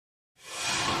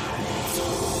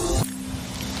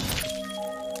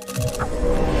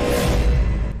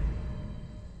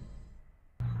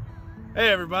Hey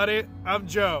everybody, I'm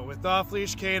Joe with Off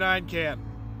Leash K9 Training,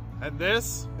 and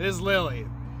this is Lily.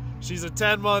 She's a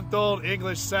 10-month-old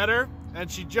English setter, and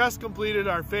she just completed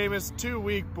our famous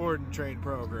 2-week board and train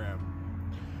program.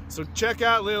 So check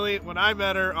out Lily when I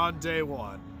met her on day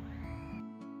 1.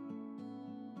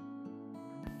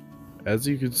 As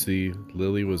you could see,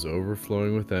 Lily was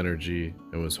overflowing with energy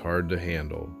and was hard to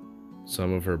handle.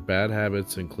 Some of her bad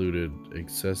habits included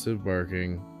excessive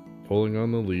barking, pulling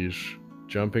on the leash,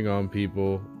 jumping on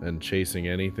people, and chasing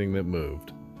anything that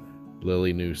moved.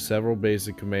 Lily knew several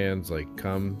basic commands like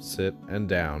come, sit, and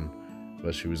down,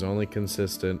 but she was only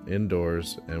consistent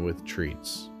indoors and with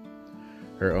treats.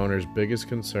 Her owner's biggest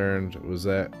concern was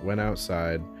that when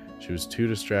outside, she was too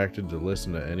distracted to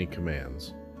listen to any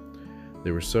commands.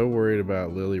 They were so worried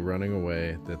about Lily running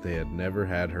away that they had never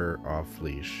had her off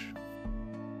leash.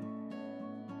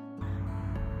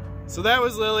 So that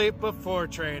was Lily before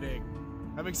training.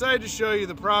 I'm excited to show you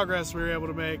the progress we were able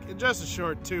to make in just a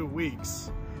short 2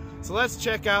 weeks. So let's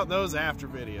check out those after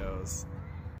videos.